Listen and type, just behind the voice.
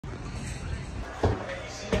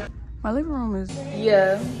My living room is,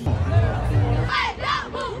 yeah.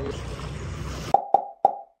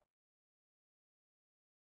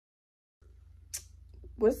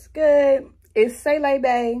 What's good? It's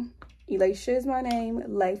Say.laybae. Elisha is my name.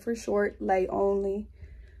 Lay for short, lay only.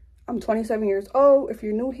 I'm 27 years old. If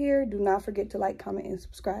you're new here, do not forget to like, comment, and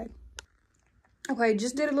subscribe. Okay,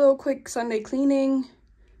 just did a little quick Sunday cleaning.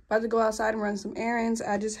 About to go outside and run some errands.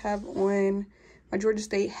 I just have on my Georgia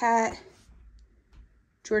State hat,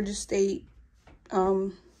 Georgia State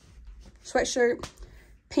sweatshirt,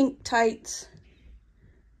 pink tights.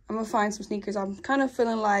 I'm gonna find some sneakers. I'm kind of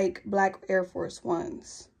feeling like black Air Force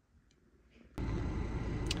Ones.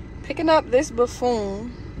 Picking up this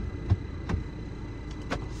buffoon.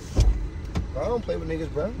 Bro, I don't play with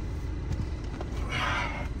niggas, bro.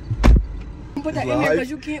 Put that in there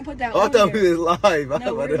because you can't put that on I thought we was live. No, I'm about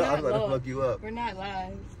to live. fuck you up. We're not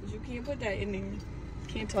live. But you can't put that in there. You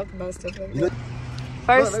can't talk about stuff like You that. know,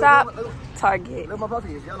 First stop, Target. look, my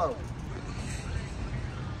puppy is yellow.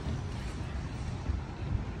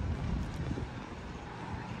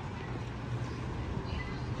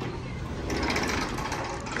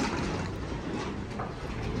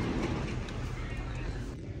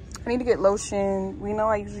 I need to get lotion. We know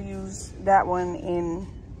I usually use that one in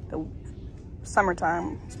the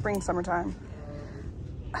summertime, summertime.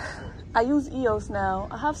 I use EOS now.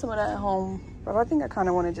 I have some of that at home, but I think I kind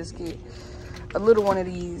of want to just get a little one of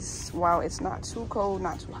these while it's not too cold,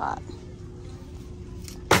 not too hot.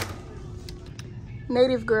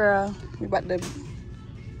 Native girl, we about to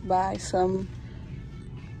buy some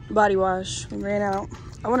body wash. We ran out.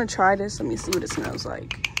 I want to try this. Let me see what it smells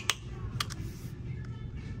like.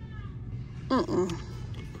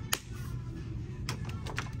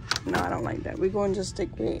 No, I don't like that. We're going to just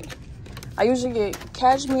stick with, I usually get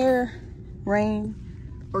cashmere rain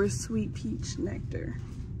or sweet peach nectar.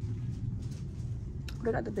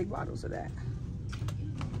 They got the big bottles of that.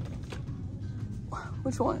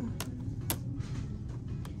 Which one?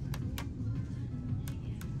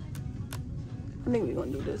 I think we're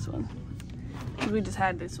gonna do this one. We just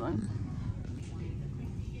had this one.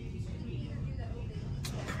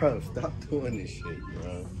 Bro, stop doing this shit,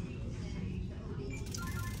 bro.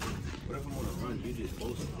 What if I want to run? You just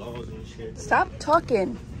post vlogs and shit. Stop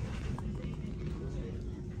talking.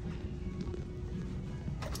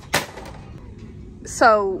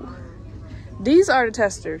 So, these are the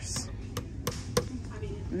testers.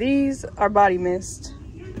 These are body mist.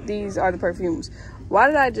 These are the perfumes. Why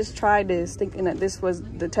did I just try this thinking that this was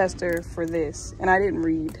the tester for this? And I didn't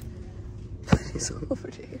read. It's over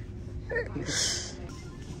there.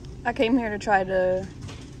 I came here to try the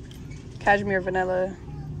cashmere vanilla,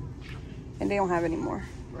 and they don't have any more.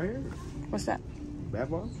 Right here. What's that? Bath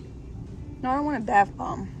bomb? No, I don't want a bath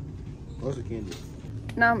bomb. What's the candy?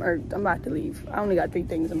 No, I'm about to leave. I only got 3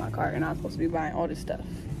 things in my cart, and I'm supposed to be buying all this stuff.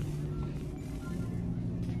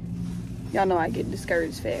 Y'all know I get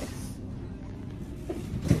discouraged fast.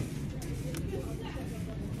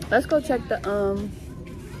 Let's go check the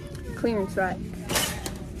clearance rack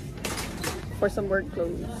for some work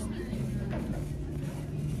clothes.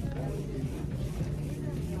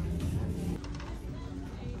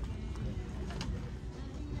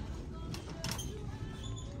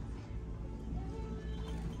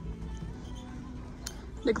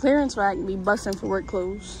 The clearance rack be busting for work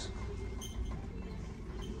clothes.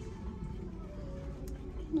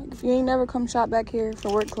 Like, if you ain't never come shop back here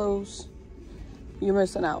for work clothes, you're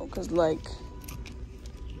missing out, because like,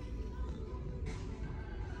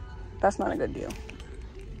 that's not a good deal.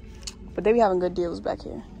 But they be having good deals back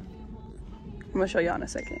here. I'm gonna show y'all in a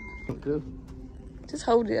second. Good. Just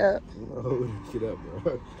hold it up. Hold this shit up,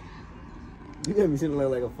 bro. You got me sitting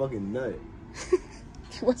like a fucking nut.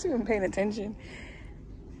 He wasn't even paying attention.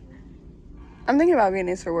 I'm thinking about getting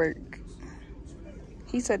this for work.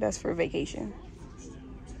 He said that's for vacation.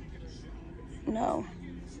 No.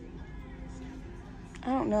 I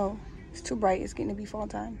don't know. It's too bright. It's getting to be fall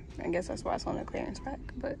time. I guess that's why it's on the clearance rack,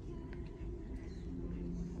 but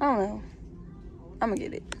I don't know. I'm gonna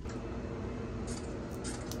get it.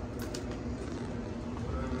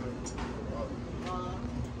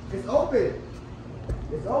 It's open.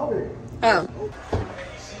 It's open. Oh.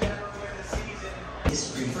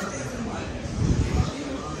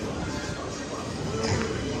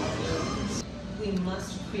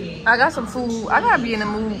 I got some food. I gotta be in the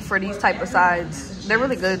mood for these type of sides. They're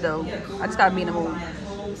really good though. I just gotta be in the mood.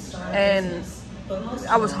 And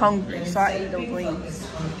I was hungry, so I ate those wings.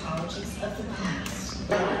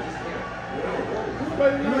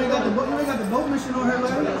 ain't got the boat mission on her,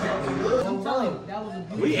 like. I'm telling you, that was a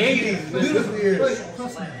beautiful. We 80s. Beautiful years.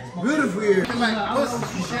 Beautiful years.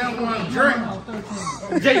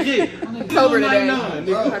 It's over today.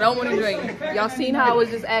 I don't want to drink. Y'all seen how I was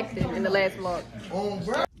just acting in the last vlog.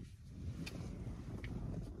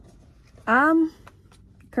 I'm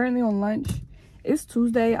currently on lunch. It's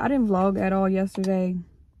Tuesday. I didn't vlog at all yesterday.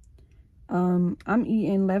 I'm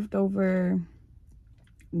eating leftover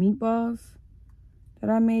meatballs that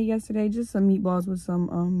I made yesterday. Just some meatballs with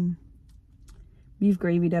some beef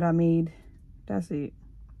gravy that I made. That's it.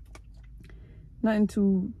 Nothing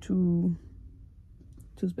too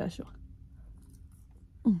special.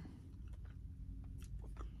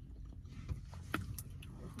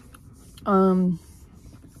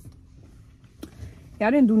 Yeah,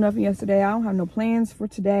 I didn't do nothing yesterday. I don't have no plans for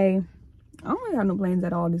today. I don't really have no plans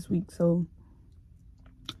at all this week, so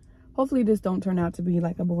hopefully this don't turn out to be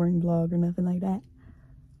like a boring vlog or nothing like that.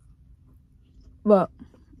 But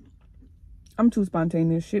I'm too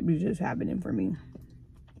spontaneous. Shit be just happening for me.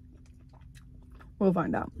 We'll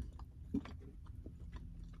find out.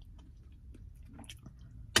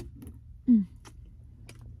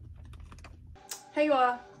 Hey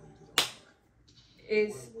y'all.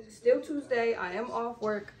 It's still Tuesday. I am off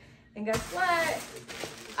work. And guess what?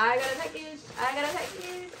 I got a package. I got a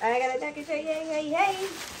package. I got a package. Hey, hey, hey, hey.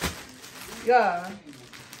 Yeah.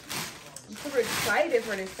 I'm super excited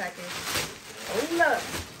for this package. Hold up.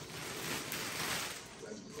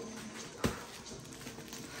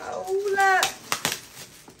 Hold up.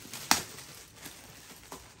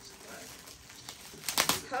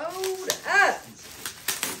 Hold up.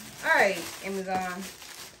 Alright, Amazon.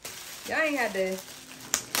 Y'all ain't had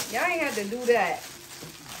to do that.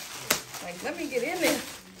 Like, let me get in there.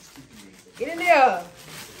 Get in there.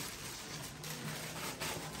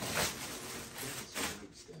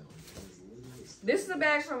 This is a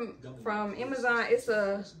bag from Amazon. It's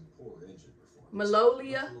a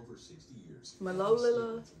Malolia.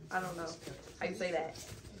 I don't know how you say that.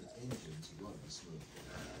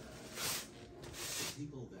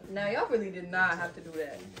 Now, y'all really did not have to do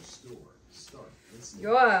that.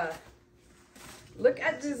 Yeah. Look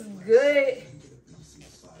at this good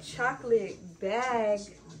chocolate bag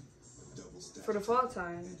for the fall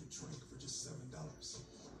time.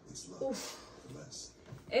 Oof.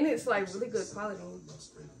 And it's like really good quality.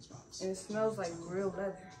 And it smells like real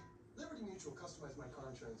leather.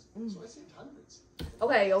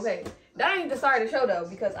 Okay. That ain't the start of the show though,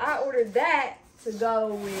 because I ordered that to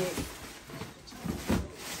go with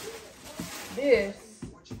this.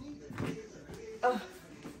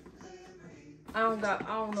 I don't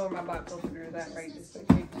know where my box opener is at right this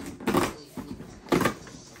second.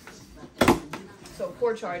 So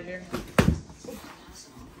cord charger.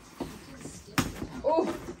 Oh.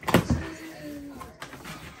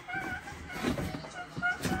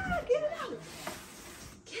 Get it out.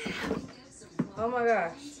 Get it out. Oh my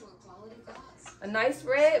gosh. A nice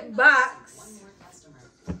red box.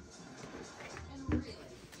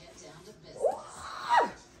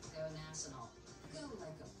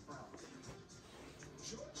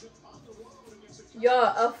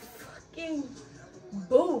 Y'all, a fucking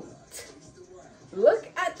boot. Look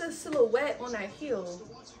at the silhouette on that heel.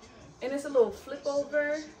 And it's a little flip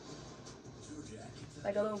over.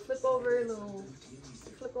 Like a little flip over,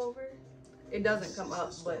 It doesn't come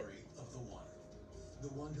up, but.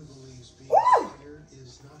 Ooh!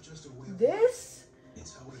 This.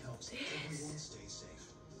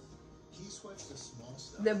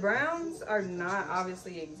 The browns are not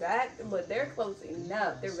obviously exact, but they're close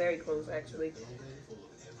enough. They're very close, actually.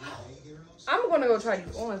 I'm gonna go try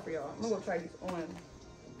these on for y'all. I'm gonna go try these on.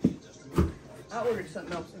 I ordered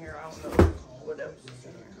something else in here. I don't know what else is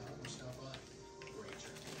in here.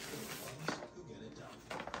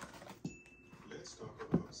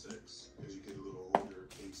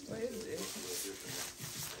 What is this?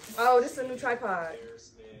 Oh, this is a new tripod.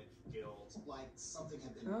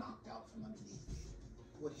 Huh?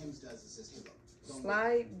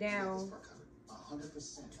 Slide down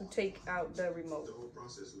to take out the remote.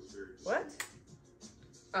 What?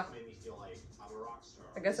 Oh.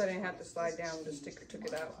 I guess I didn't have to slide down. The sticker took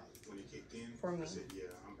it out for me.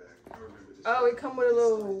 Oh, it come with a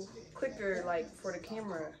little clicker like for the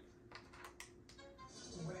camera.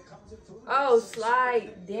 Oh,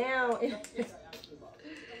 slide down.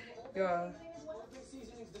 Yeah.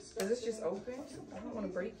 Is this just open? I don't want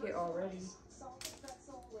to break it already.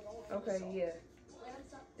 Okay, yeah.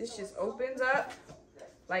 This just opens up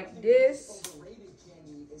like this.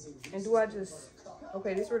 And do I just...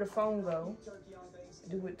 Okay, this is where the phone go.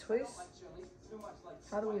 Do it twist?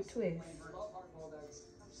 How do we twist?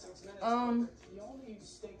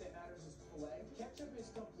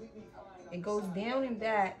 It goes down and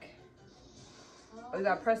back. Oh, you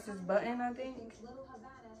gotta press this button, I think.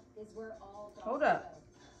 Hold up.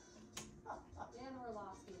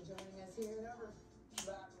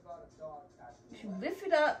 If you lift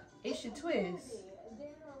it up, it should twist.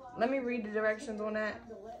 Let me read the directions on that.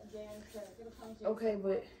 Okay,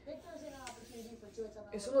 but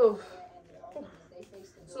it's a little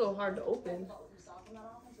hard to open.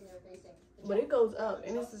 But it goes up,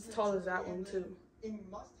 and it's as tall as that one too.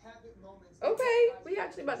 Okay, we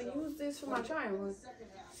actually about to use this for my trying one.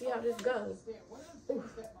 See how this goes.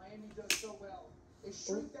 Oof.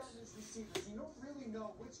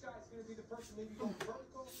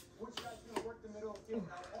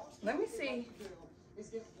 Oops. Let me see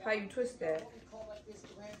how you twist that.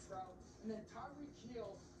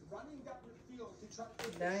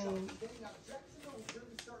 Dang.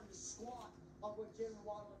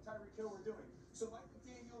 So Mike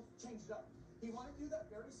McDaniel changed it up. He wanted to do that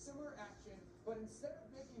very similar action, but instead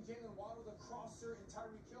of making Jalen Waddle the crosser and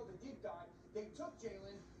Tyreek Hill the deep dive, they took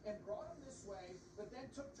Jalen and brought him this way, but then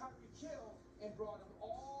took Tyreek Hill and brought him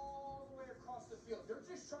all the way across the field. They're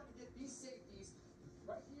just trying to get these safeties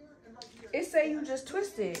right here and right here. It say you just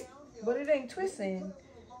twisted, but it ain't twisting.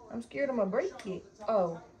 I'm scared I'm gonna break it.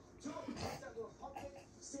 Oh.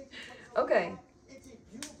 Okay.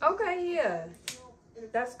 Okay, yeah.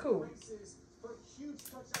 That's cool.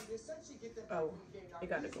 Oh, you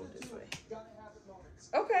gotta go this way.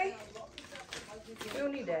 Okay. We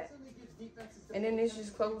don't need that. And then this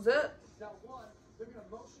just close up.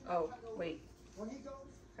 Oh, wait. I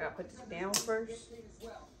gotta put this down first.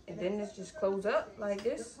 And then this just close up like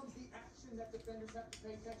this.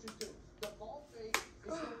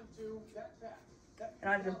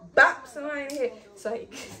 And I just bop somebody in the head.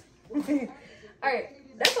 Psych.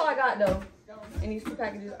 Alright, that's all I got though. In these two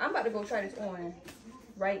packages. I'm about to go try this on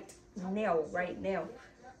right now.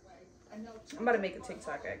 I'm about to make a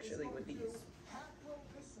TikTok actually with these.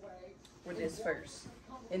 With this first.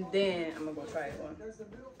 And then I'm gonna go try it on.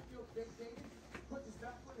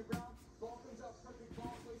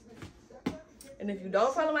 And if you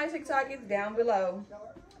don't follow my TikTok, it's down below.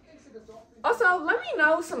 Also, let me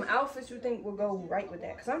know some outfits you think will go right with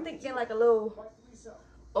that. Because I'm thinking like a little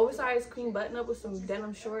oversized cream button up with some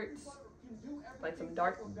denim shorts. Like some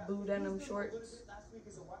dark blue denim shorts.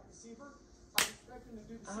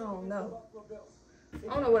 I don't know.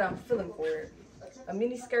 I don't know what I'm feeling for it. A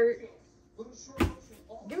mini skirt.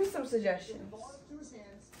 Give me some suggestions.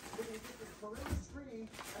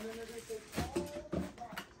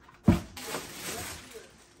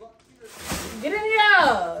 Get in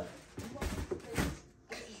here!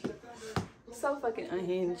 So fucking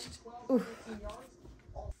unhinged. Oof.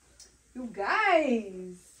 You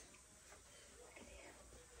guys.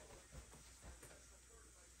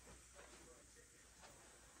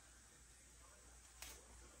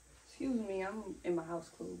 Excuse me, I'm in my house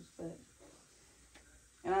clothes, but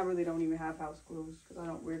and I really don't even have house clothes because I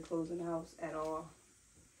don't wear clothes in the house at all.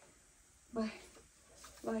 But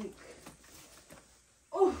like,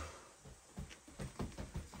 oh.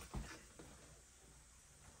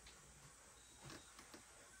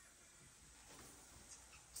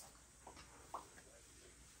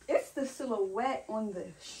 It's the silhouette on the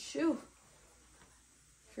shoe.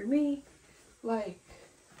 For me, like,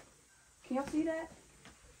 can y'all see that?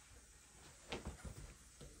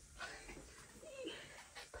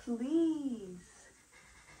 Please.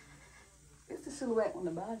 It's the silhouette on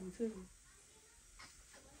the body too.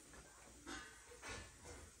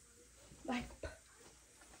 Like,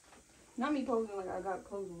 not me posing like I got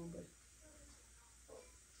clothes on, but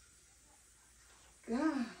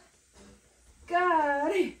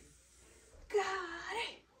God.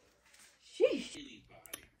 Sheesh.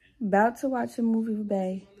 About to watch a movie with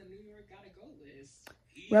Bae.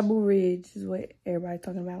 Rebel Ridge is what everybody's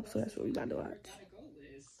talking about, so that's what we about to watch.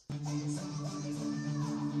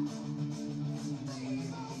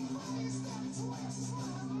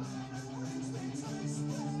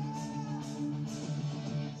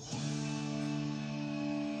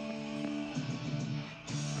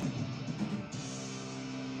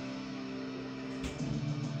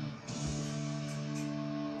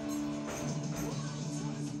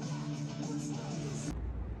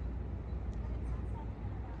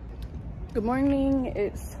 Good morning,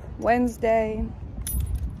 it's Wednesday.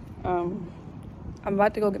 I'm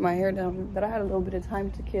about to go get my hair done, but I had a little bit of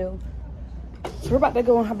time to kill. So we're about to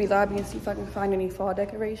go in Hobby Lobby and see if I can find any fall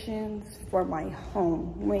decorations for my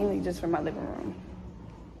home, mainly just for my living room.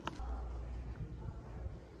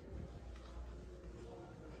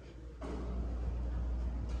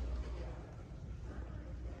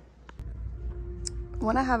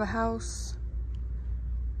 when I have a house,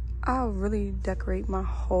 I'll really decorate my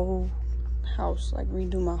whole house, like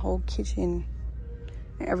redo my whole kitchen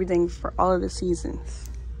and everything for all of the seasons.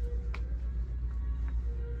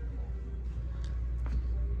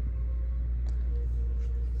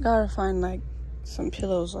 Gotta find like some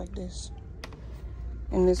pillows like this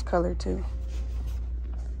in this color too.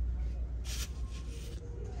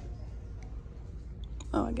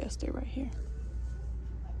 Oh, I guess they're right here.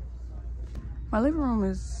 My living room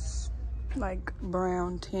is like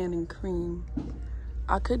brown, tan, and cream.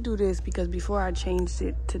 I could do this because before I changed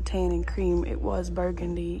it to tan and cream, it was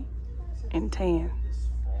burgundy and tan.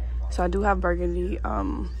 So I do have burgundy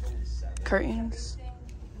curtains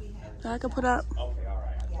that I could put up,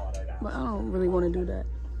 but I don't really want to do that.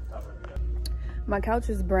 My couch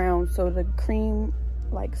is brown, so the cream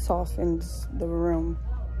like softens the room.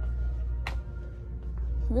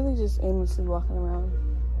 Really just aimlessly walking around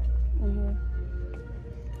in here.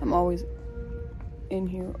 I'm always in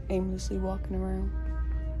here aimlessly walking around.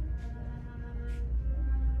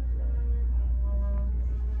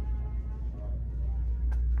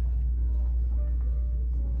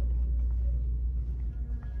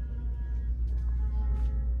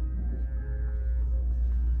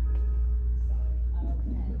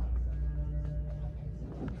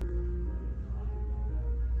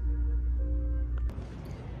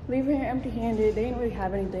 Leaving here empty-handed, they didn't really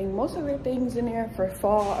have anything. Most of their things in there for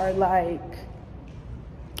fall are like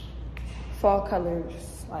fall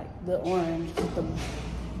colors, like the orange, the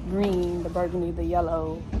green, the burgundy, the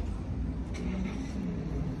yellow.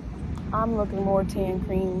 I'm looking more tan,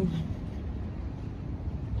 cream,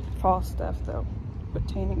 fall stuff though, but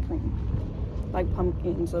tan and cream. Like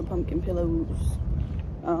pumpkins or pumpkin pillows,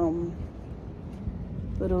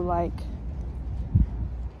 little like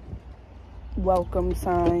welcome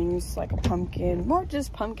signs, like a pumpkin, more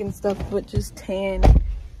just pumpkin stuff, but just tan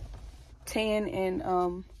and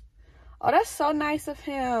oh, that's so nice of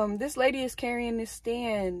him. This lady is carrying this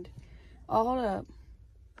stand. Oh, hold up.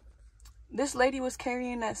 This lady was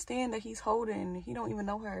carrying that stand that he's holding. He don't even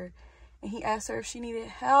know her, and he asked her if she needed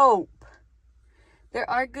help. There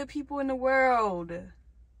are good people in the world,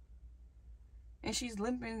 and she's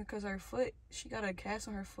limping because her foot, she got a cast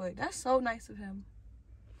on her foot. That's so nice of him.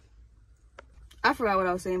 I forgot what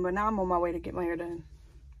I was saying, but now I'm on my way to get my hair done.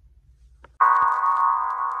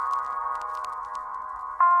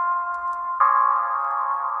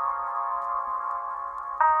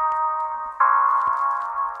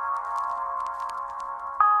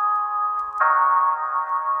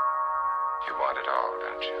 You want it all,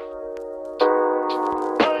 don't you?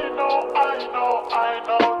 I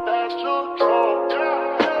know that you're drunk.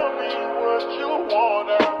 Tell me what you want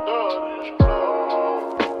after this club.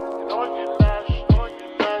 You know you nasty,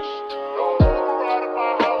 Don't move right in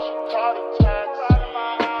my house, you call the taxi.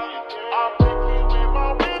 I'm picky with my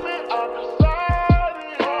women, I'm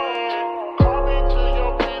deciding. Call me to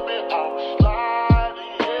your baby, I'm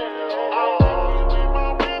sliding. I'm picky with my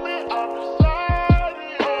women, I'm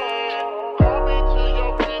deciding. Call me to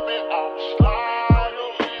your baby, I'm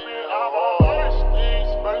sliding. I'm on first things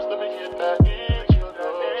first, let me get that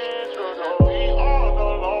introduction. We on the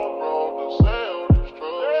long road to sell this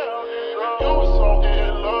drug. You was so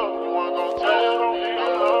in love, you weren't gonna tell me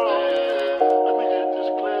nothing. Let me get this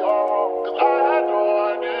clear, cause I had no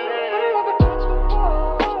idea.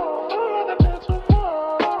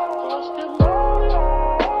 Let's get loaded.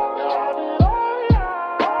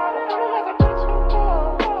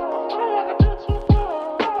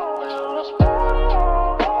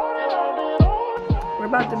 We're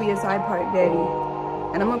about to be a side part daddy,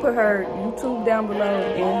 and I'm gonna put her YouTube down below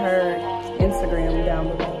and her Instagram down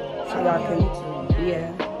below, so y'all can,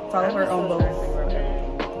 yeah, follow her on both.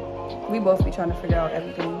 We both be trying to figure out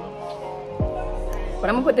everything, but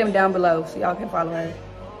I'm gonna put them down below so y'all can follow her.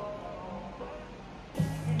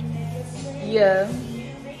 Yeah,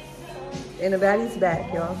 and the baddie's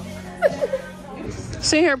back, y'all.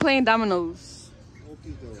 Sitting here playing dominoes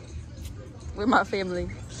with my family.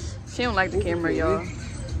 She don't like the camera, y'all.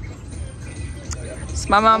 It's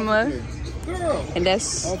my mama, and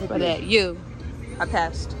that's for that. You, I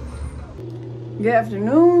passed. Good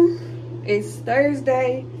afternoon. It's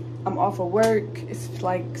Thursday. I'm off of work. It's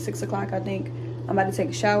like 6 o'clock, I think. I'm about to take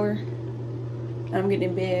a shower, and I'm getting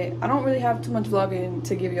in bed. I don't really have too much vlogging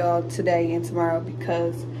to give y'all today and tomorrow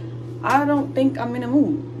because I don't think I'm in a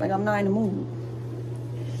mood. Like, I'm not in a mood.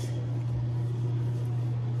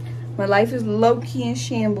 My life is low-key in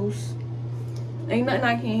shambles. Ain't nothing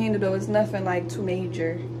I can't handle though. It's nothing like too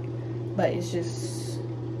major, but it's just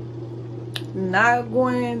not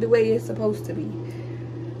going the way it's supposed to be.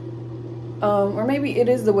 Or maybe it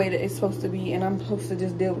is the way that it's supposed to be and I'm supposed to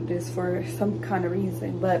just deal with this for some kind of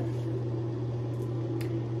reason. But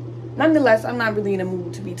nonetheless, I'm not really in the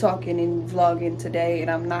mood to be talking and vlogging today, and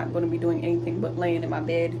I'm not going to be doing anything but laying in my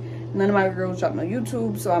bed. None of my girls drop no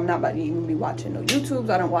YouTube, so I'm not about to even be watching no YouTubes.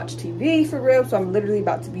 I don't watch TV for real, so I'm literally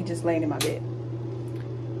about to be just laying in my bed.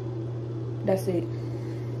 That's it.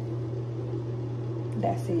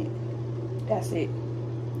 That's it. That's it.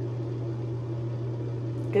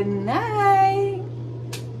 Good night.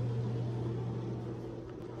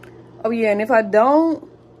 Oh yeah, and if I don't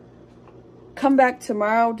come back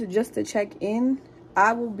tomorrow to check in,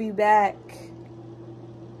 I will be back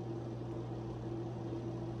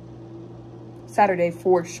Saturday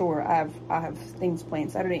for sure. I have things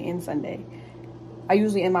planned Saturday and Sunday. I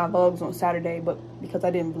usually end my vlogs on Saturday, but because I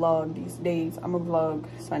didn't vlog these days, I'm gonna vlog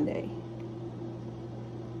Sunday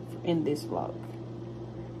in this vlog.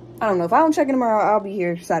 I don't know. If I don't check in tomorrow, I'll be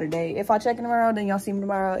here Saturday. If I check in tomorrow, then y'all see me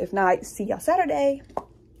tomorrow. If not, see y'all Saturday.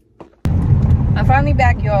 I'm finally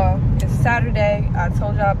back, y'all. It's Saturday. I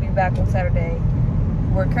told y'all I'll be back on Saturday.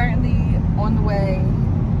 We're currently on the way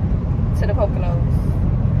to the Poconos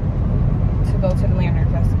to go to the Lantern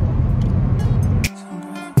Festival.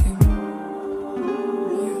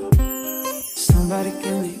 Somebody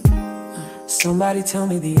give me, somebody tell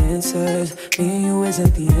me the answers. Me and you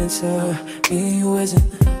isn't the answer. Me and you isn't.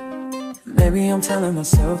 Maybe I'm telling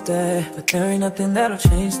myself that, but there ain't nothing that'll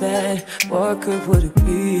change that. What good would it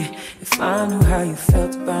be if I knew how you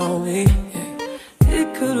felt about me? Yeah.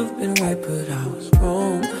 It could have been right, but I was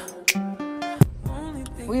wrong.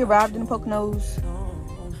 We arrived in the Poconos.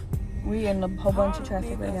 We in a whole bunch of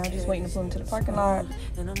traffic right now, just waiting to pull into the parking lot.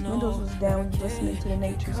 Windows was down, listening to the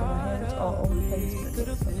nature, so my hands all over the place.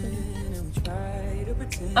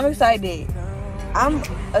 I'm excited. I'm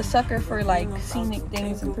a sucker for like scenic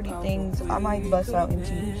things and pretty things. I might bust out in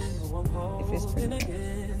tears if it's pretty.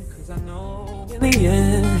 In the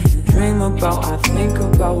end, dream about, I think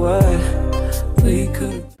about what we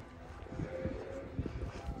could.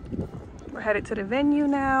 We're headed to the venue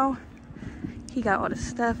now. He got all the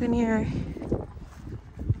stuff in here.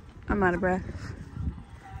 I'm out of breath.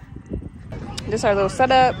 This is our little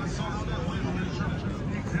setup.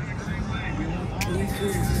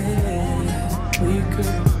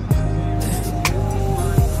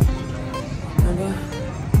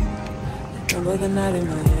 Remember the night in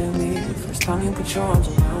Miami, first time you put your arms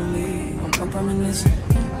around me. I'm reminiscing,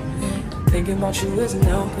 thinking about you isn't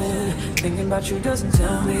helping. Thinking about you doesn't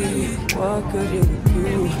tell me what good it would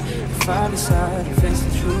do if I decide to face the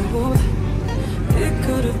truth. It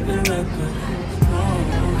could have been right, but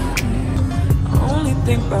I only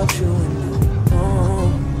think about you and you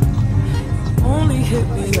only hit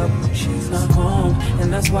me up when she's not home,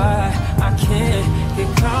 and that's why I can't get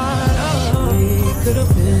caught up. We could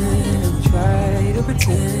have been, we try to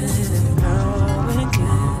pretend now and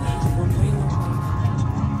again.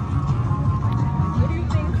 What do you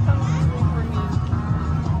think comes for me?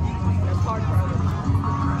 That's hard for others.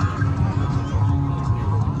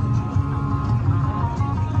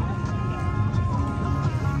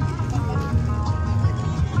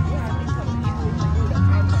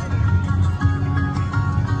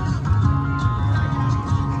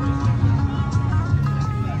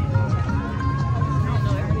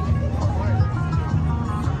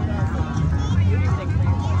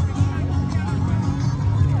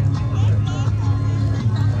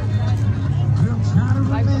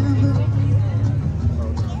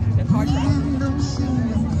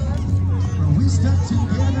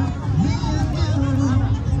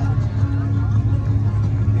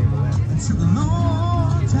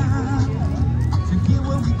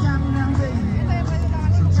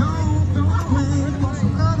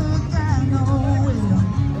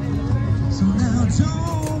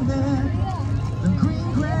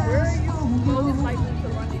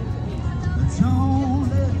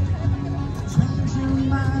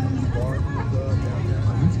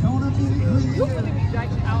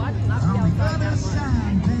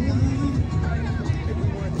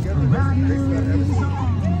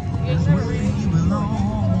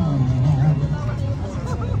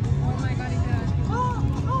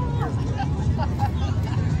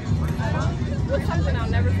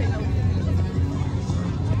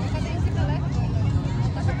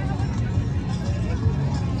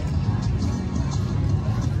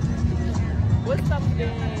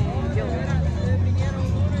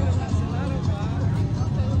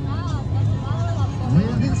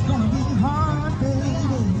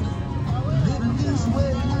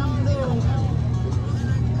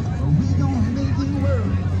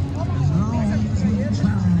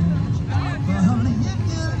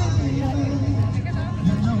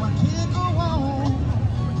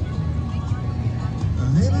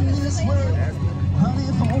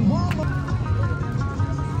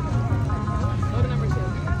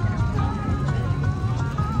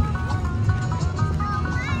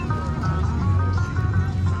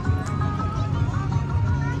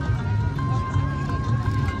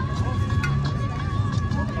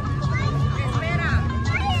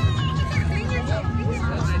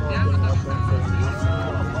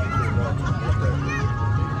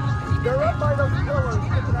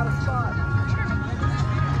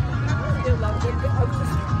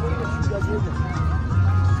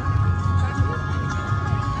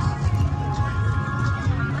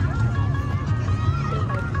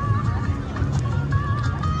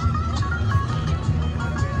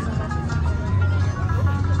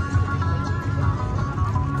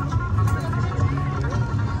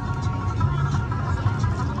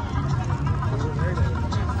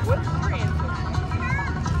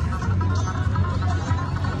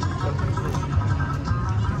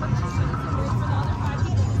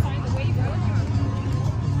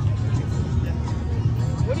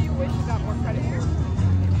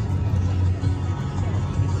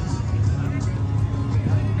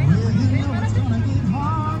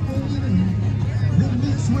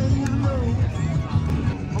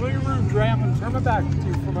 coming back to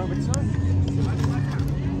you for a moment, son.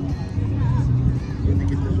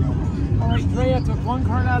 All right, Dre, I took one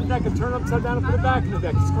card out of the deck and turned it upside down and put it back in the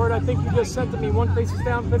deck. This card I think you just sent to me, one face is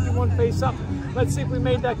down, 51 face up. Let's see if we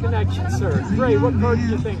made that connection, sir. Dre, what card did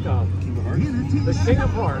you think of? King of Hearts. The King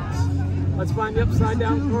of Hearts. Let's find the upside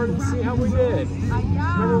down card and see how we did.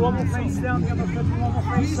 Remember, one more face down, the other 51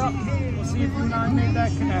 more face up. We'll see if you and I made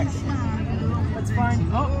that connection. Let's find,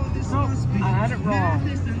 oh, I had it wrong.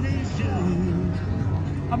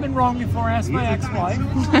 I've been wrong before, ask my ex-wife.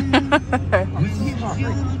 I'm sorry.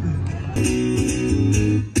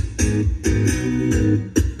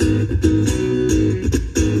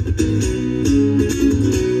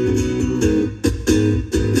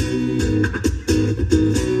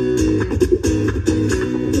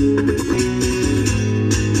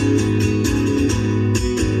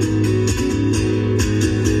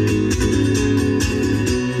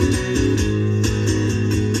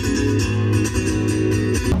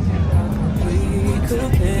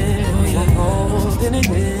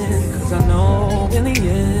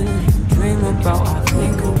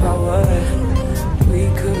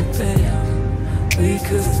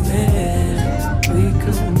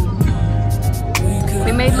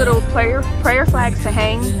 We made little prayer flags to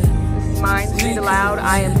hang. This is mine. Read aloud.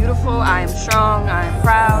 I am beautiful. I am strong. I am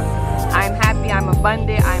proud. I am happy. I'm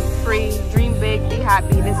abundant. I'm free. Dream big. Be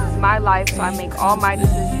happy. This is my life. So I make all my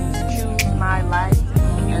decisions. Choose my life.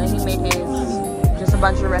 And then he made his. Just a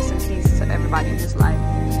bunch of rest in peace to everybody in his life.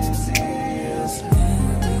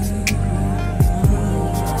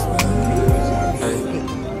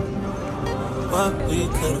 What we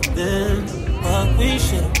could have been, what we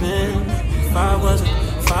should have been. If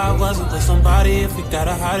I wasn't with somebody, if we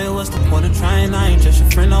gotta hide it, what's the point of trying? I ain't just your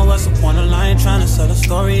friend, no, what's the point of lying? Trying to sell a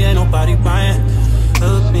story, ain't nobody buying.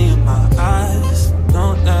 Look me in my eyes,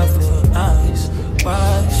 don't that feel nice?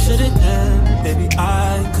 Why should it end? Baby,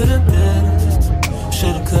 I could have been,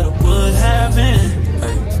 shoulda, coulda, would have been.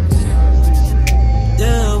 Hey.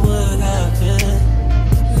 Yeah, would have been.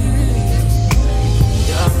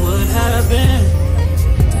 Yeah, I would have been.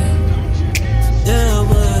 Yeah,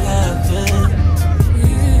 would have been.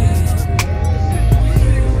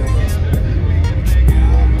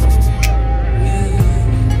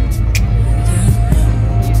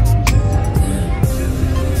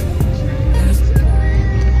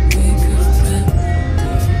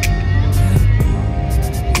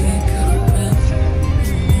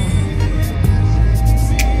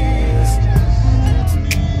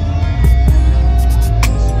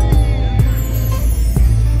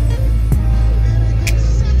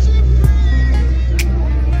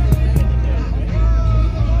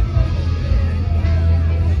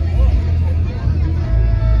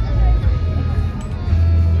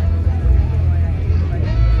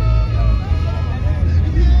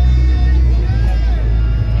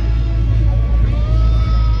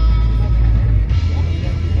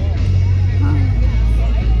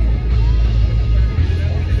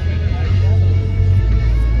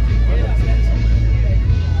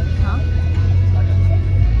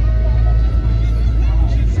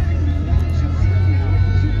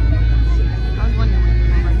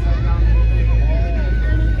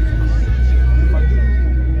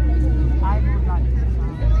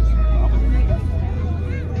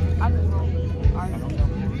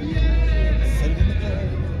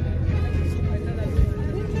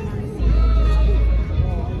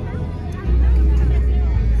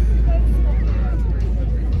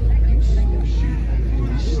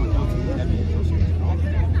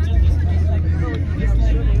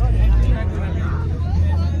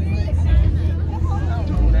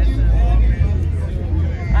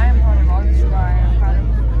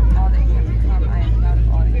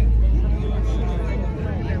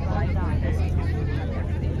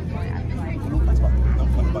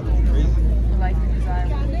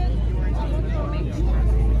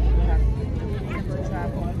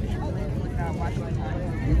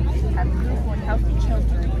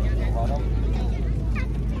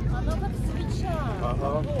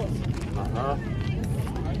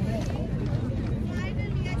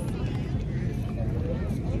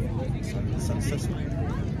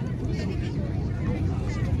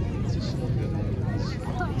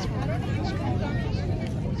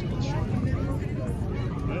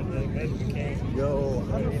 Yo,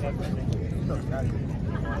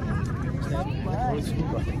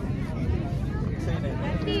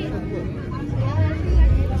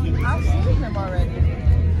 I've seen him already.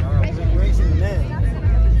 I'm embracing men.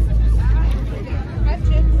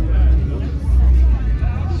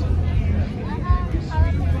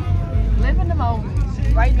 Live in the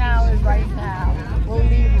moment. Right now is right now. We'll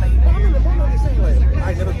leave later.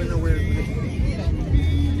 I've never been nowhere.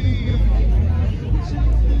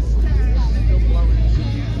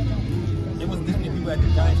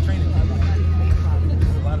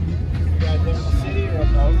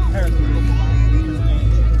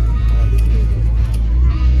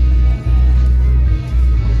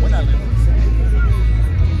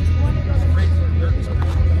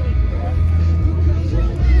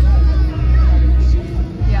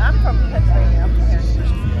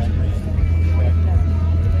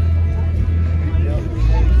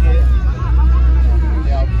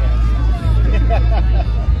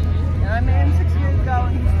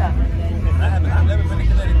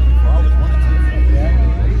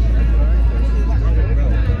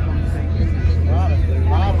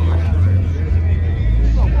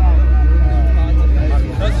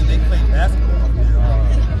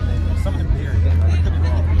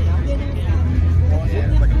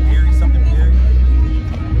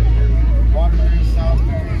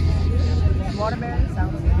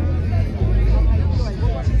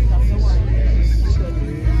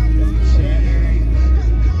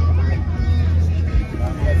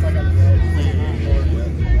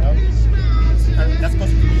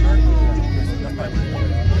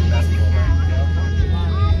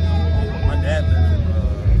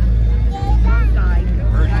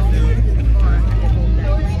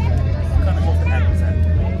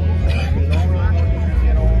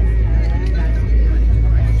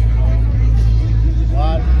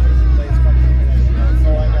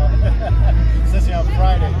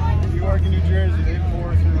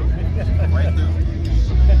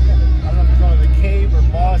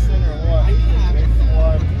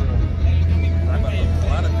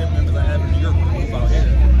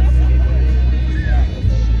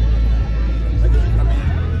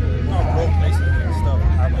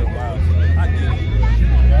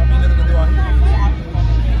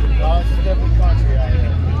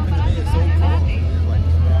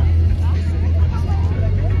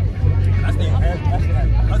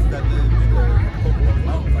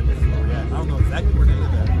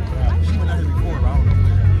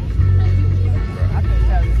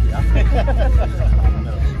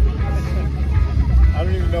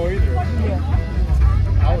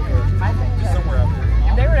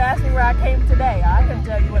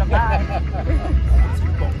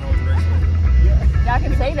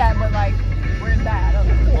 say that, but like, where's that? I don't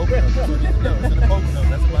know. Okay. So it's in the Pocono.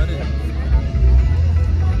 That's about it.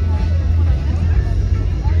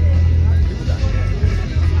 People got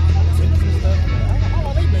tents and stuff. How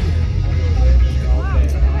long they been here?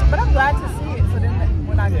 But I'm glad to see it. So then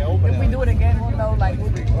when if we do it again, we'll know like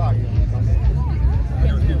we'll be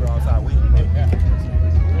There was people outside waiting. Yeah.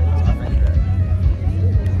 So I figured that.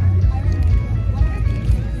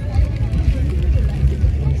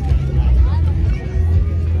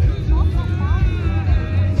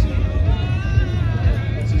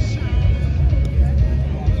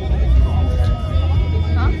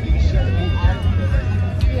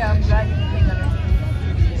 Yeah, I'm glad you think of it.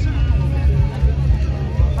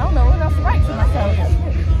 I don't know what else to write to myself.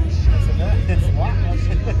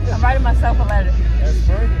 I'm writing myself a letter. That's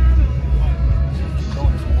perfect.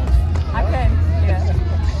 I can, yeah.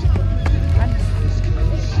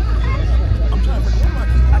 I'm trying to figure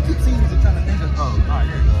I keep seeing these and trying to think of, oh, all right,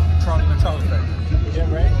 here you go. Charlie Day.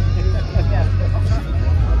 Yeah, right? Yeah.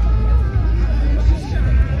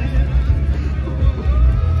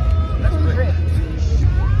 That's great.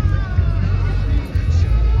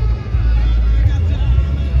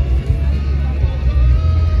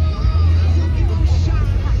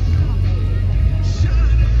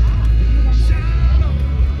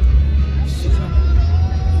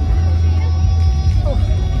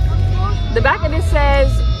 The back of this says,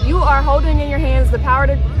 you are holding in your hands the power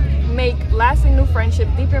to make lasting new friendships,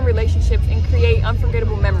 deepen relationships, and create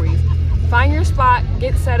unforgettable memories. Find your spot,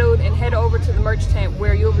 get settled, and head over to the merch tent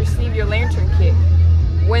where you'll receive your lantern kit.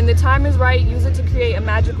 When the time is right, use it to create a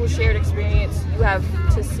magical shared experience you have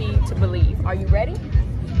to see to believe. Are you ready?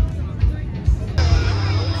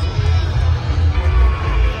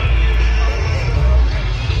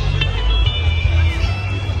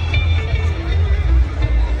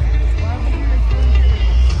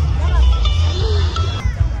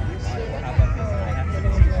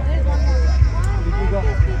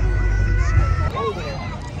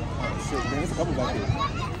 There's a couple back here.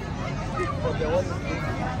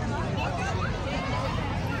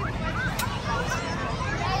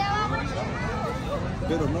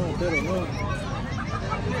 Pero no.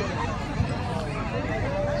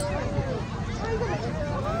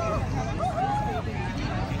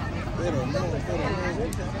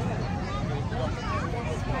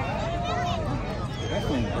 That's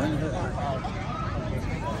going to burn her out.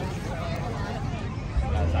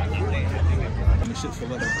 And the shit's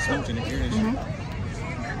full of smoke in the air and shit.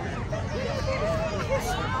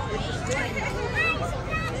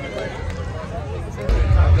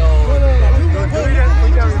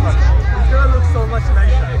 This girl looks so much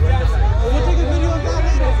nicer. We'll take a video of that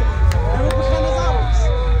later.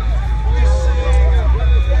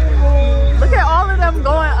 Look at all of them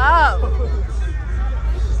going up. Look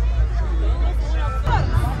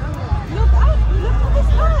at this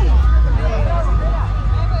guy.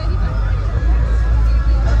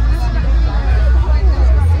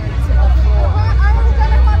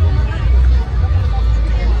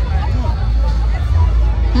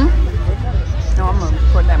 No, I'm gonna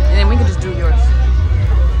record them, and then we can just do yours.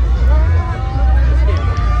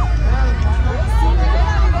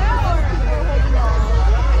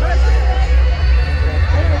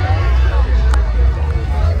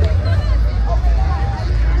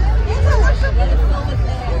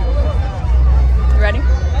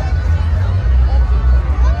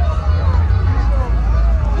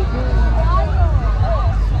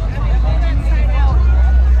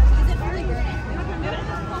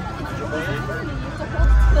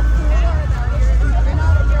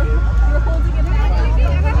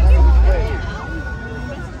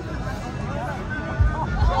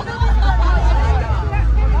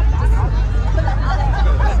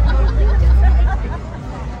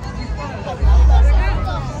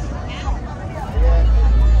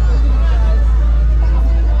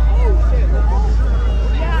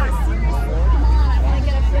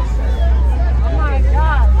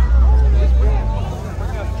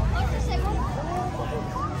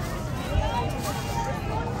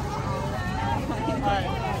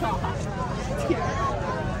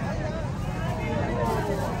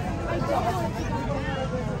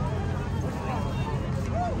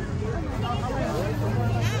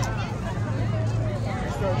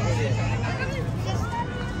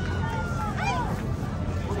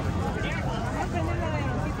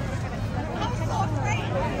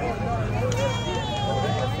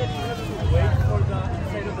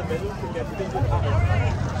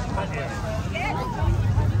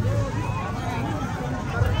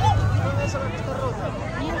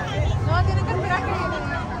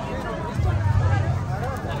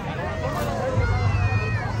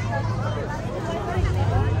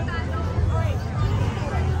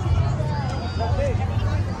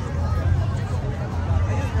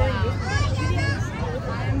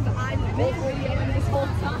 this whole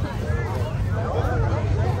time.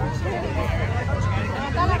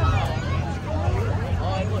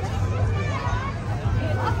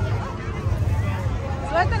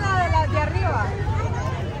 Suelten la de arriba.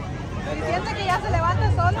 Si siente que ya se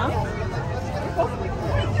levanta solo.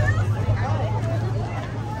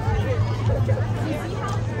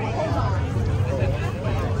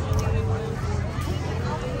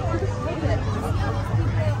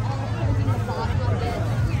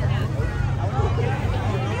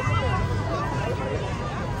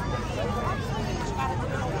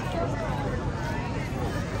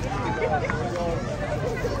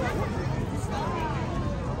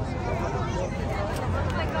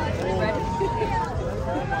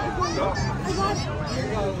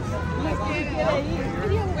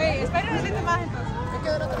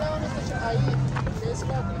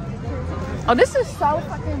 Oh, this is so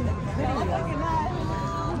fucking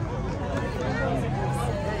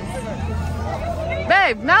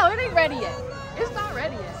babe, no, it ain't ready yet. It's not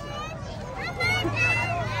ready yet.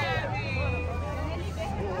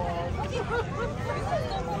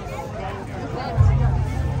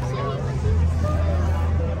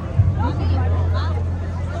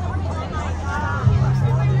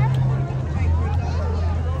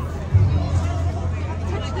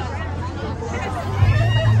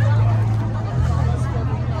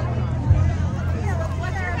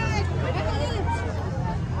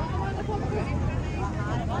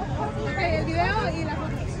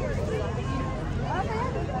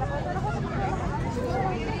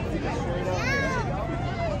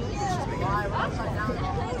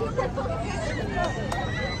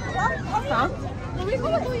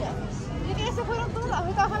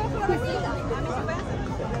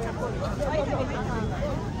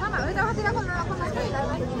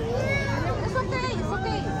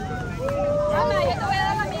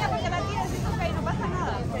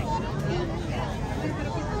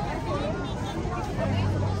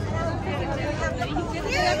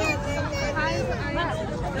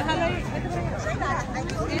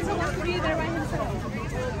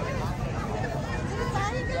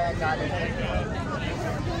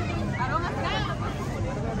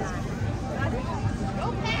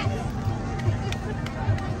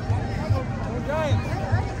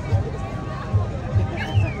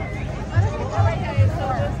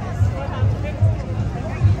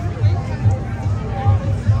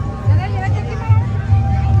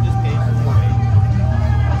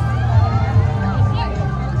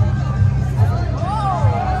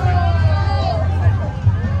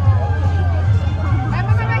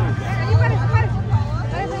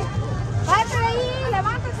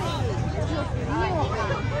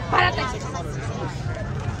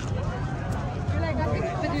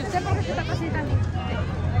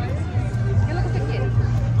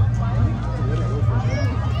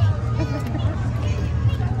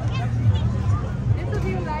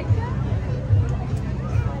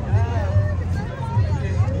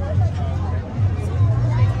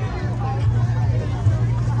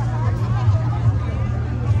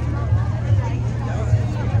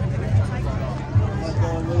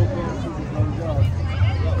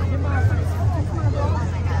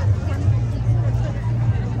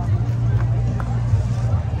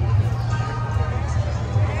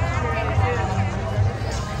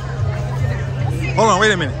 Hold on,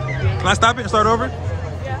 wait a minute. Can I stop it and start over?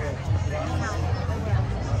 Yeah.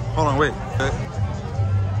 Hold on, wait.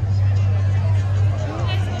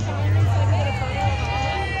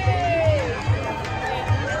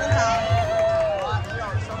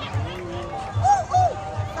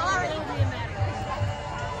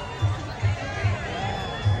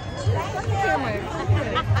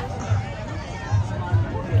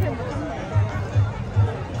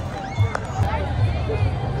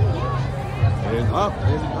 Up,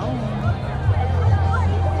 there you go.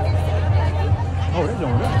 Oh, they're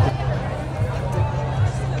doing that.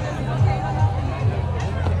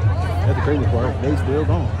 That's the crazy part. They still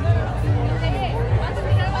gone.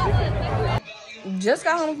 Just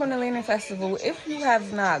got home from the Lantern Festival. If you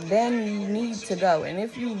have not been, you need to go. And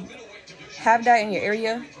if you have that in your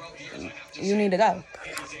area, you need to go.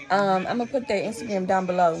 I'm going to put their Instagram down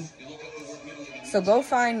below. So go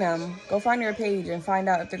find them. Go find their page and find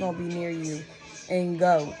out if they're going to be near you. And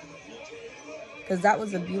go, because that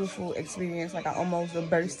was a beautiful experience. Like I almost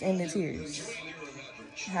burst into tears.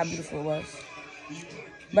 How beautiful it was.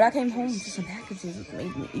 But I came home to some packages that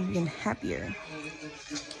made me even happier.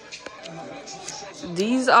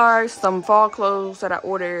 These are some fall clothes that I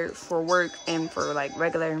ordered for work and for like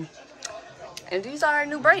regular. And these are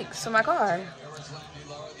new brakes for my car.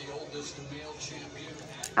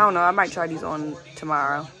 I don't know, I might try these on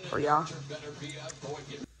tomorrow for y'all.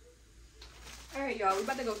 All right, y'all, we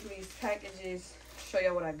about to go through these packages, show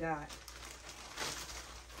y'all what I got.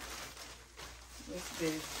 What's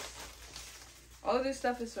this? All of this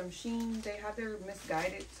stuff is from Shein. They have their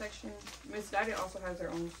Misguided section. Misguided also has their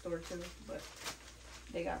own store too, but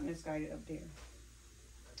they got Misguided up there.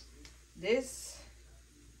 This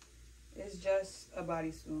is just a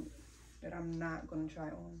bodysuit that I'm not gonna try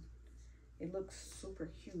on. It looks super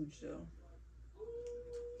huge though.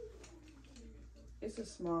 It's a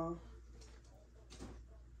small.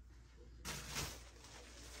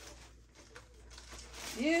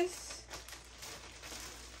 This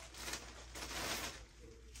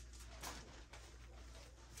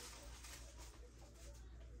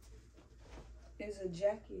is a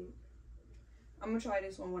jacket. I'm gonna try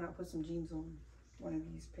this one when I put some jeans on. One of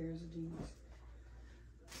these pairs of jeans.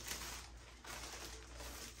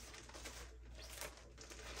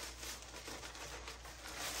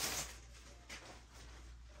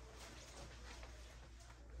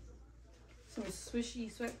 Some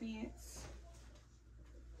swishy sweatpants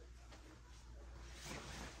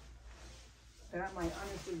that I might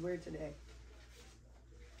honestly wear today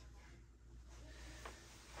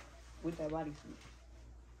with that bodysuit.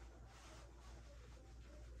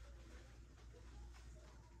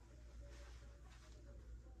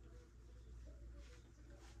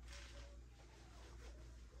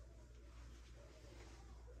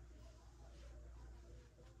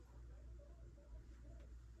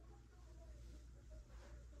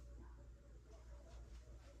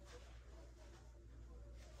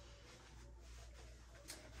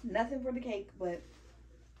 Nothing for the cake, but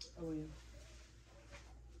oh yeah.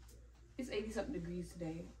 It's 80-something degrees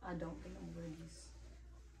today. I don't think I'm gonna wear these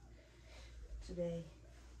today.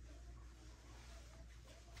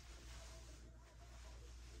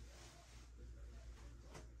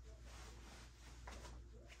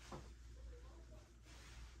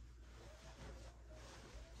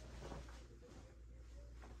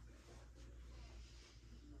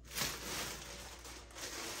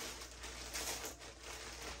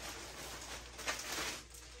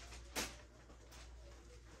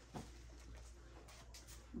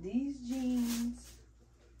 These jeans.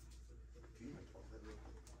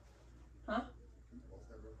 Huh?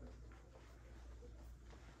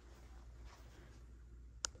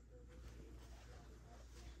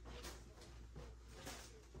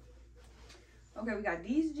 Okay, we got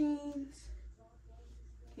these jeans.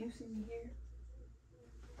 Can you see me here?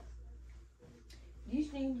 These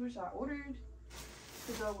jeans, which I ordered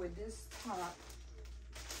to go with this top.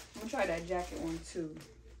 I'm gonna try that jacket one too.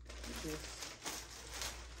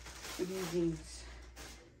 With these jeans.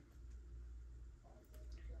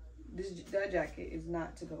 That jacket is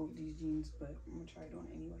not to go with these jeans, but I'm gonna try it on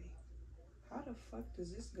anyway. How the fuck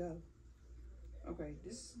does this go? Okay,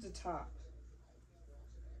 this is the top.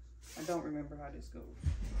 I don't remember how this goes.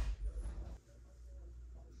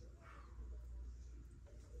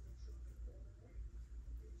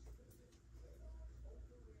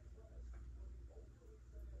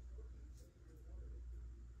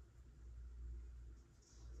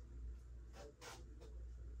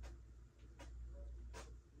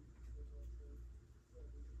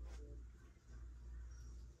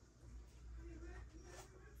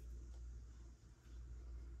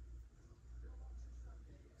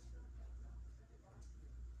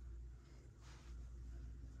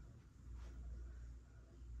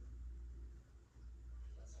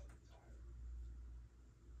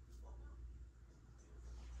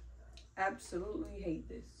 Absolutely hate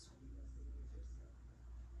this.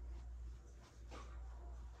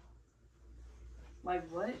 Like,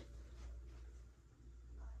 what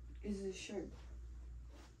is this shirt?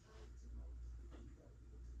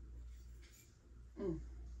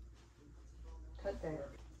 Cut that.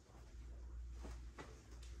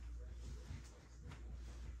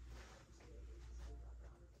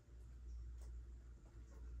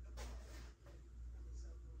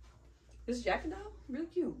 This jacket though, really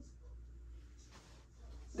cute.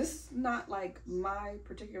 This is not like my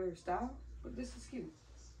particular style, but this is cute.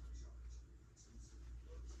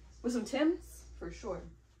 With some Timbs, for sure.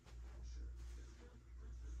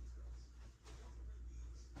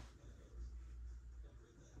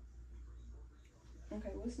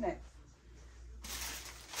 Okay, what's next?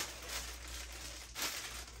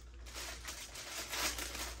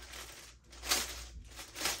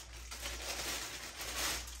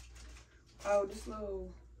 Oh, this little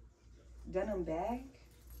denim bag?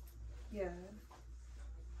 Yeah.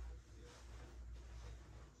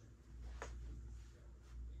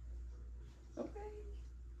 Okay.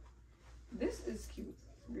 This is cute.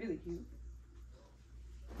 Really cute.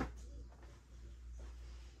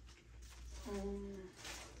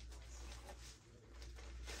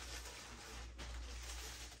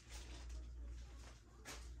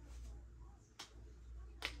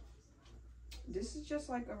 This is just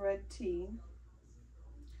like a red tee.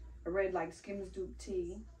 A red like Skims dupe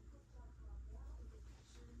tee.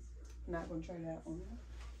 Not gonna try that one.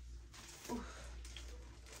 Oof.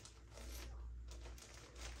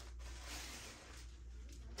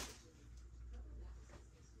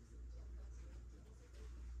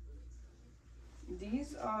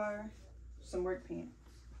 These are some work pants.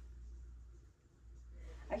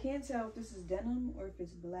 I can't tell if this is denim or if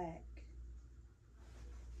it's black.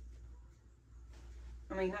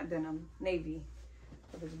 I mean, not denim, navy,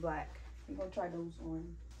 if it's black. I'm gonna try those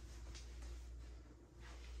on.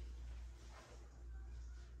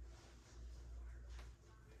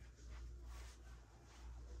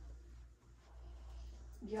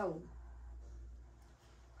 Yo,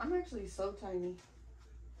 I'm actually so tiny.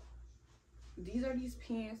 These are these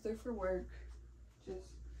pants, they're for work. Just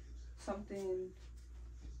something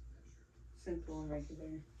simple and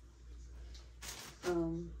regular.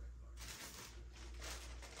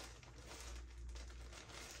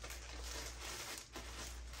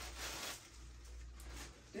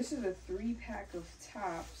 This is a 3-pack of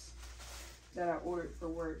tops that I ordered for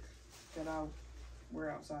work that I'll wear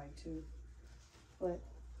outside too. But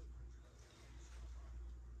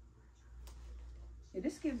yeah,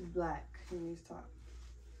 this gives black in these tops.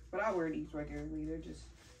 But I wear these regularly. They're just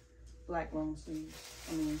black long sleeves.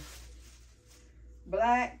 I mean,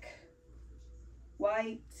 black,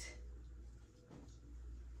 white,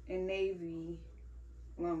 and navy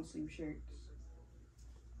long sleeve shirts.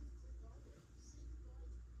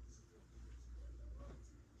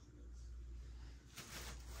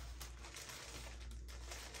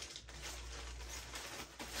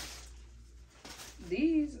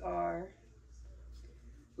 These are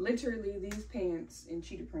literally these pants in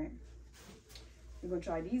cheetah print. We're gonna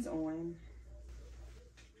try these on.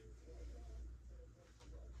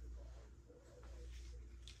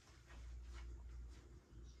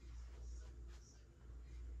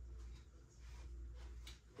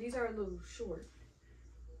 These are a little short,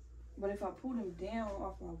 but if I pull them down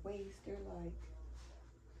off my waist, they're like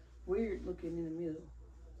weird looking in the middle.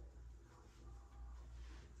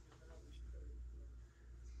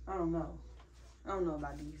 I don't know. I don't know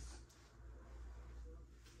about these.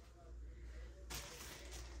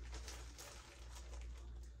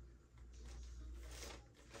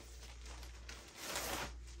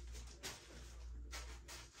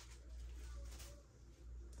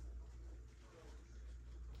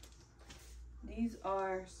 These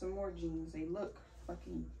are some more jeans. They look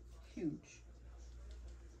fucking huge.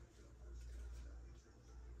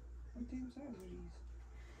 What damn size are these?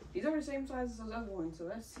 These are the same size as those other ones, so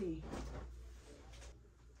let's see.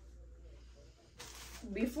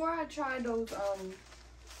 Before I try those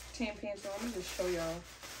tan pants on, I'm gonna just show y'all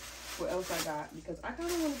what else I got, because I kind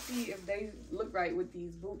of want to see if they look right with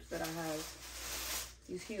these boots that I have,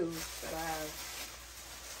 these heels that I have.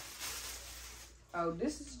 Oh,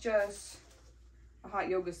 this is just a hot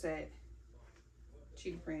yoga set,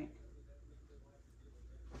 cheetah print.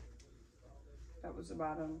 That was the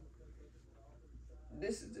bottom.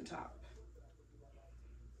 This is the top.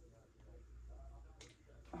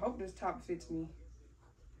 I hope this top fits me,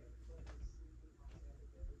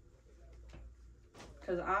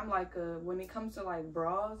 because I'm like when it comes to like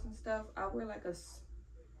bras and stuff, I wear like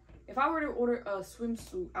if I were to order a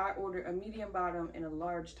swimsuit, I order a medium bottom and a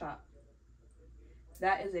large top.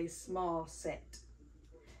 That is a small set,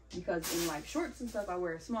 because in like shorts and stuff I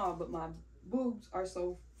wear a small, but my boobs are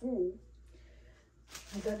so full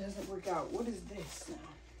that doesn't work out. What is this now?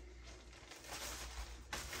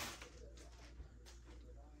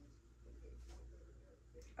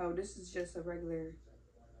 Oh, this is just a regular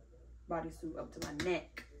bodysuit up to my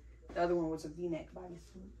neck. The other one was a V-neck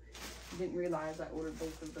bodysuit. Didn't realize I ordered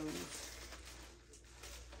both of those.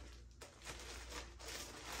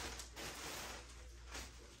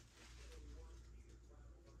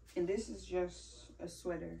 And this is just a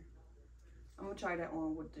sweater. I'm gonna try that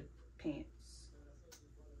on with the pants.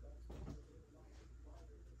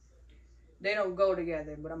 They don't go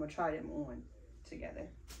together, but I'm gonna try them on together.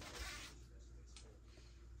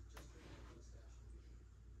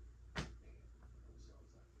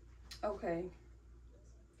 Okay.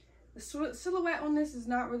 The silhouette on this is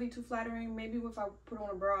not really too flattering. Maybe if I put on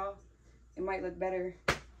a bra, it might look better.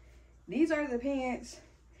 These are the pants.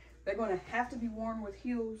 They're gonna have to be worn with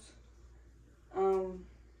heels.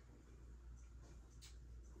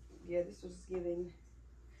 Yeah, this was giving.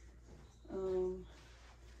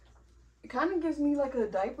 It kind of gives me like a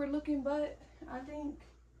diaper looking butt, I think.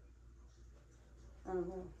 I don't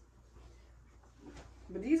know.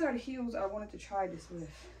 But these are the heels I wanted to try this with.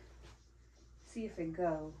 See if it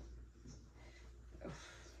go. Ugh.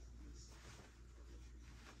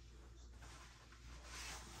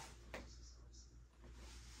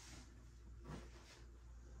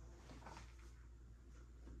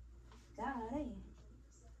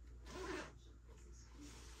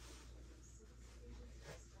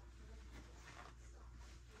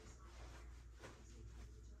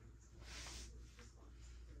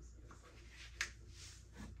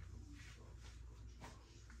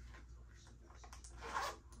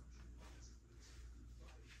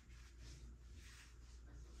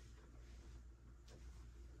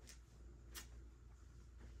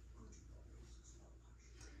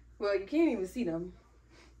 Well, you can't even see them.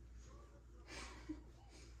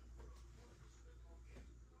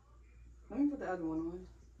 Let me put the other one on.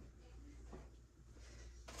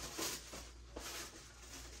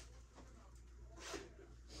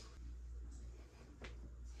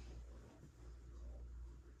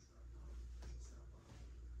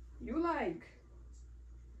 You like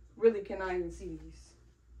really cannot even see these.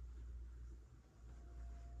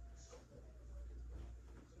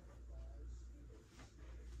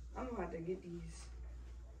 I'm gonna have to get these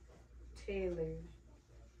tailored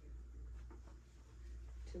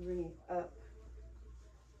to bring it up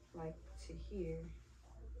like to here.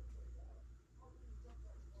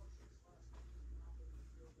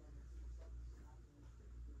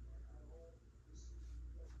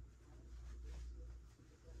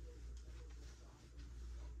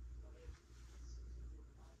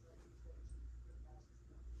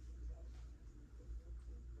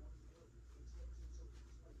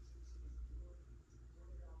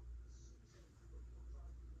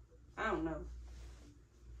 I don't know.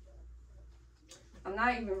 I'm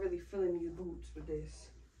not even really feeling these boots with this.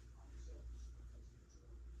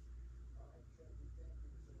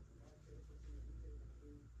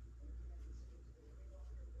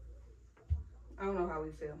 I don't know how we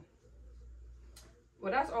feel.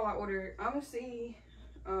 Well, that's all I ordered. I'm gonna see.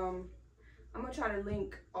 I'm gonna try to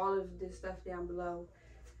link all of this stuff down below.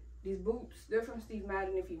 These boots, they're from Steve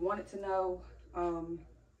Madden. If you wanted to know,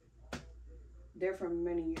 they're from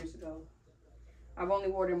many years ago. I've only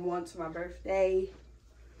worn them once for my birthday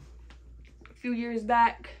a few years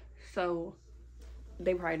back, so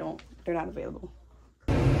they probably they're not available.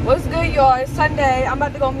 What's good, y'all? It's Sunday. I'm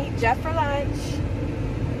about to go meet Jeff for lunch.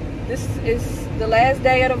 This is the last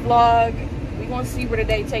day of the vlog. We're gonna see where the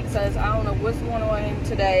day takes us. I don't know what's going on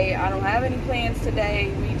today. I don't have any plans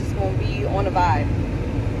today. We just gonna be on a vibe.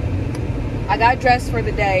 I got dressed for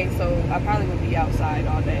the day, so I probably will be outside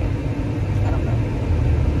all day. I don't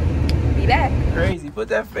know. Be back. Crazy. Put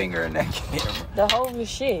that finger in that camera. The whole is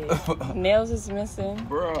shit. Nails is missing.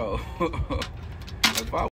 Bro.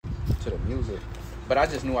 If I to the music. But I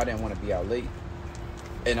just knew I didn't want to be out late.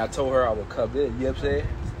 And I told her I would come in, you know what I'm saying?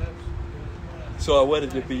 So I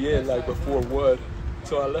wanted to be in like before 1.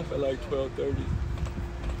 So I left at like 12:30.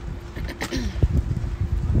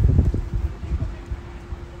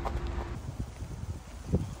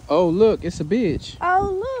 Oh, look, it's a bitch.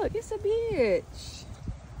 Oh, look, it's a bitch.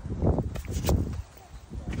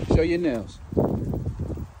 Show your nails.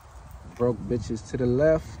 Broke bitches to the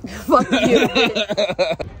left. Fuck you,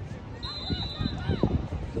 bitch.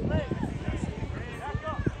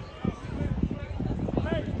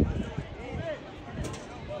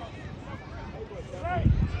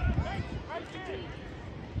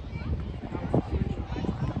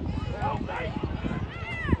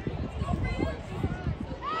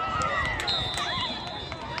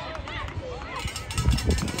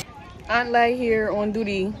 Aunt Lay here on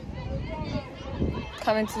duty,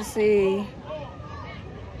 coming to see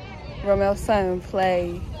Romel's son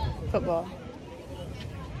play football.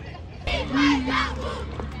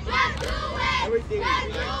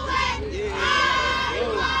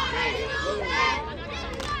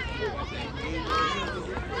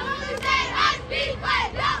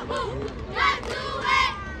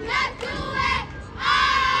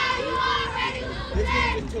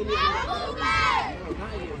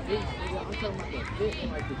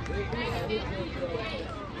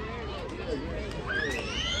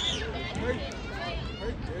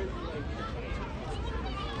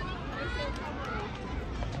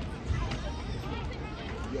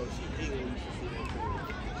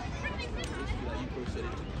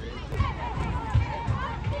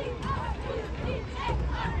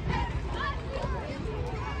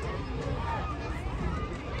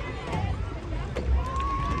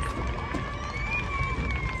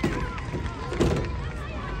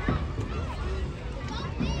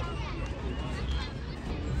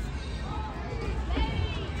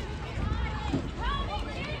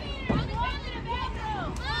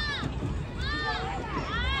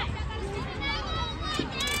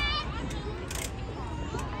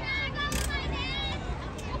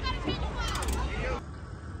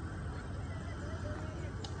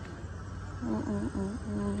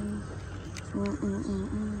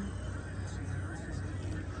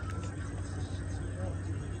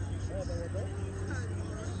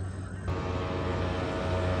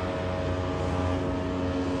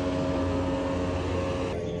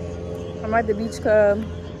 I'm at the beach club.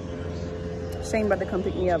 Shane about to come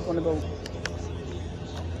pick me up on the boat.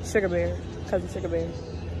 Sugar Bear, cousin Sugar Bear.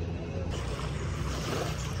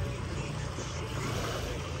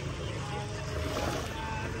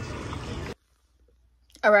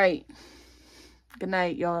 All right. Good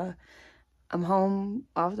night, y'all. I'm home,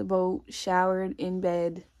 off the boat, showered, in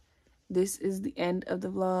bed. This is the end of the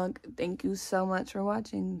vlog. Thank you so much for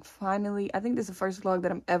watching. Finally, I think this is the first vlog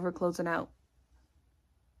that I'm ever closing out.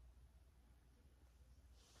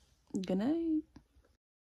 Good night.